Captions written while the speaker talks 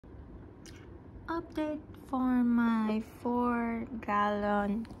Update for my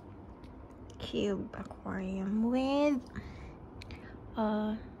 4-gallon cube aquarium with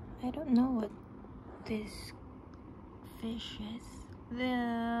I don't know what this fish is.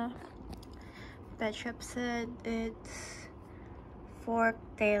 The pet shop said it's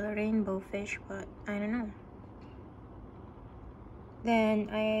Furcata Rainbow fish, but I don't know. Then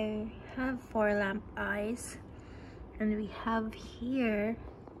I have 4 Lampeyes, and we have here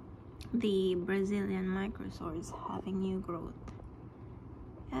the Brazilian microsaurs having new growth.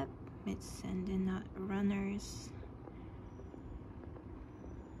 Yep, it's sending out runners.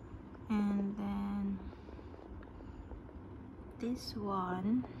 And then this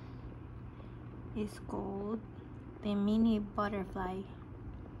one is called the mini butterfly.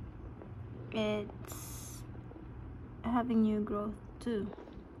 It's having new growth too.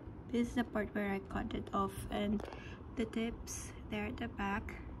 This is the part where I cut it off, and the tips there at the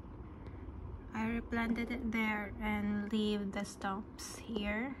back, I replanted it there and leave the stumps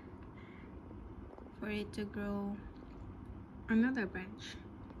here for it to grow another branch.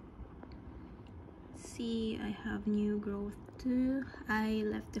 See, I have new growth too. I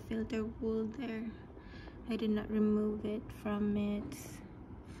left the filter wool there. I did not remove it from its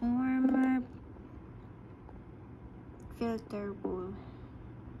former filter wool.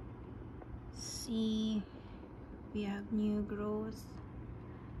 See, we have new growth.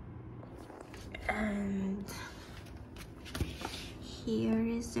 And here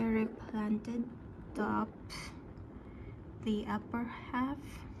is the replanted top, the upper half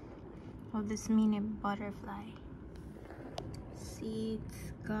of this mini butterfly. See,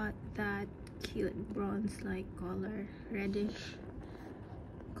 it's got that cute bronze-like color, reddish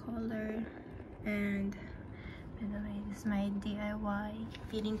color. And by the way, this is my DIY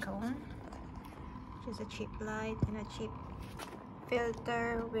feeding cone, which is a cheap light and a cheap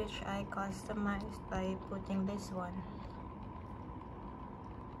filter, which I customized by putting this one.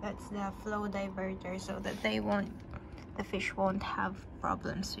 That's the flow diverter, so that the fish won't have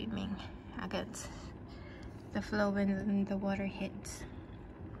problems swimming against the flow when the water hits.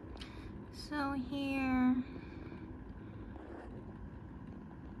 So here,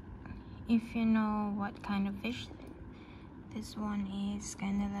 if you know what kind of fish this one is,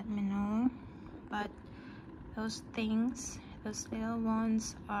 kinda let me know. But those things, those little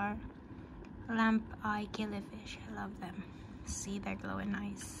ones, are Lampeye Killi fish. I love them. See their glowing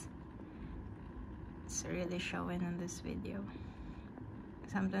eyes. It's really showing in this video.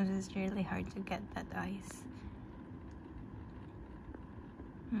 Sometimes it's really hard to get that eyes.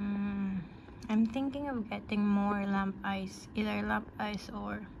 I'm thinking of getting more Lampeyes, either Lampeyes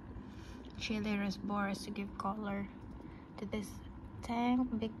or Chili Resboras, to give color to this tank,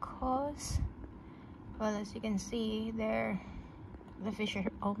 because, well, as you can see there, the fish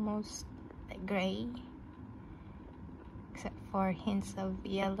are almost like gray, except for hints of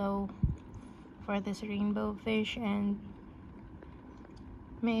yellow for this rainbow fish, and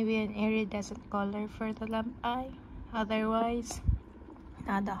maybe an iridescent color for the Lampeye. Otherwise,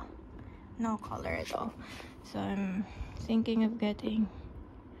 nada, no color at all. So I'm thinking of getting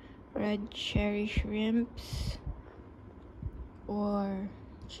red cherry shrimps or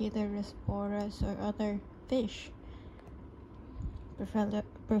Chili Resboras or other fish,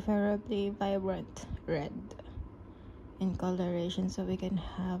 preferably vibrant red in coloration, so we can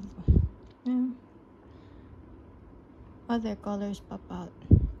have other colors pop out.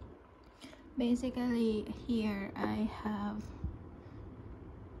 Basically, here I have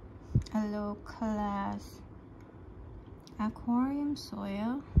a low class aquarium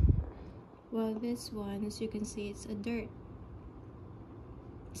soil. Well, this one, as you can see, it's a dirt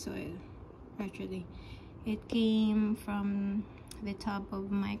soil. Actually, it came from the top of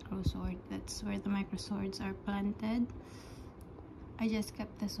microsort. That's where the microsorts are planted. I just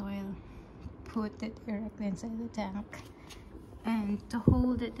kept the soil, put it directly inside the tank, and to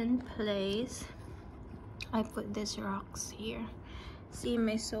hold it in place, I put these rocks here. See,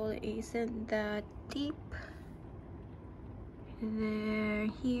 my soil isn't that deep. There,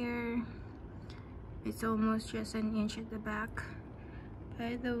 here, it's almost just an inch at the back.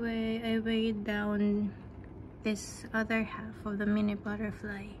 By the way, I weighed down this other half of the mini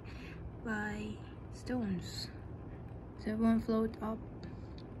butterfly by stones, so it won't float up.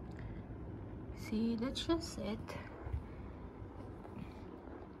 See, that's just it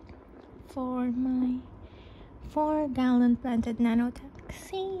for my 4-gallon planted Nano Tank.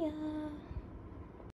 See ya!